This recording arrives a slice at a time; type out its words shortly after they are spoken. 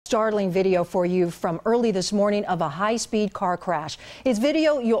startling video for you from early this morning of a high-speed car crash. It's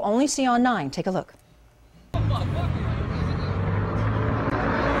video you'll only see on 9. Take a look.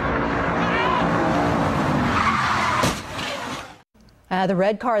 The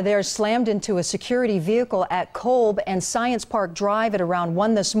red car there slammed into a security vehicle at Kolb and Science Park Drive at around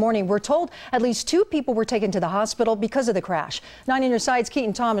 1 this morning. We're told at least 2 people were taken to the hospital because of the crash. 9 on your side's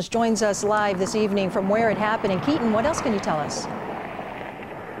Keaton Thomas joins us live this evening from where it happened. And Keaton, what else can you tell us?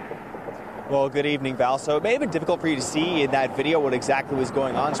 Well, good evening, Val. So it may have been difficult for you to see in that video what exactly was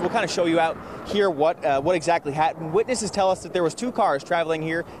going on. So we'll kind of show you out here what exactly happened. Witnesses tell us that there was 2 cars traveling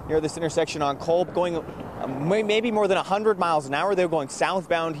here near this intersection on Kolb going maybe more than 100 miles an hour. They were going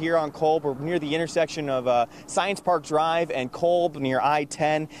southbound here on Kolb or near the intersection of Science Park Drive and Kolb near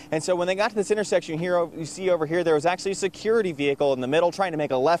I-10. And so when they got to this intersection here, you see over here, there was actually a security vehicle in the middle trying to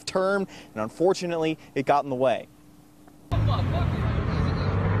make a left turn. And unfortunately, it got in the way.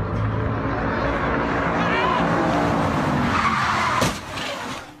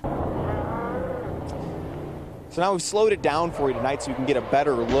 So now we've slowed it down for you tonight so you can get a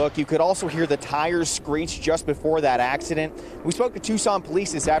better look. You could also hear the tires screech just before that accident. We spoke to Tucson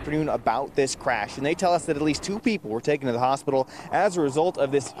police this afternoon about this crash, and they tell us that at least 2 people were taken to the hospital as a result of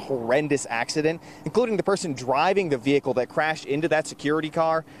this horrendous accident, including the person driving the vehicle that crashed into that security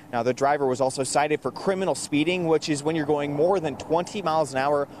car. Now, the driver was also cited for criminal speeding, which is when you're going more than 20 miles an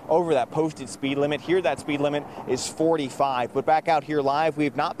hour over that posted speed limit. Here, that speed limit is 45. But back out here live, we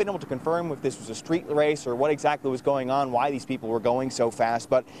have not been able to confirm if this was a street race or what exactly was going on, why these people were going so fast.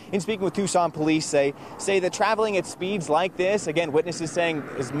 But in speaking with Tucson police, say that traveling at speeds like this, again, witnesses saying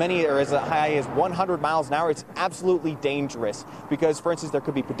as many or as high as 100 miles an hour, it's absolutely dangerous because, for instance, there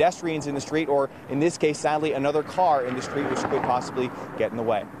could be pedestrians in the street or, in this case, sadly, another car in the street which could possibly get in the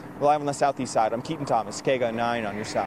way. Well, live on the southeast side, I'm Keaton Thomas, KGUN-9 on your side.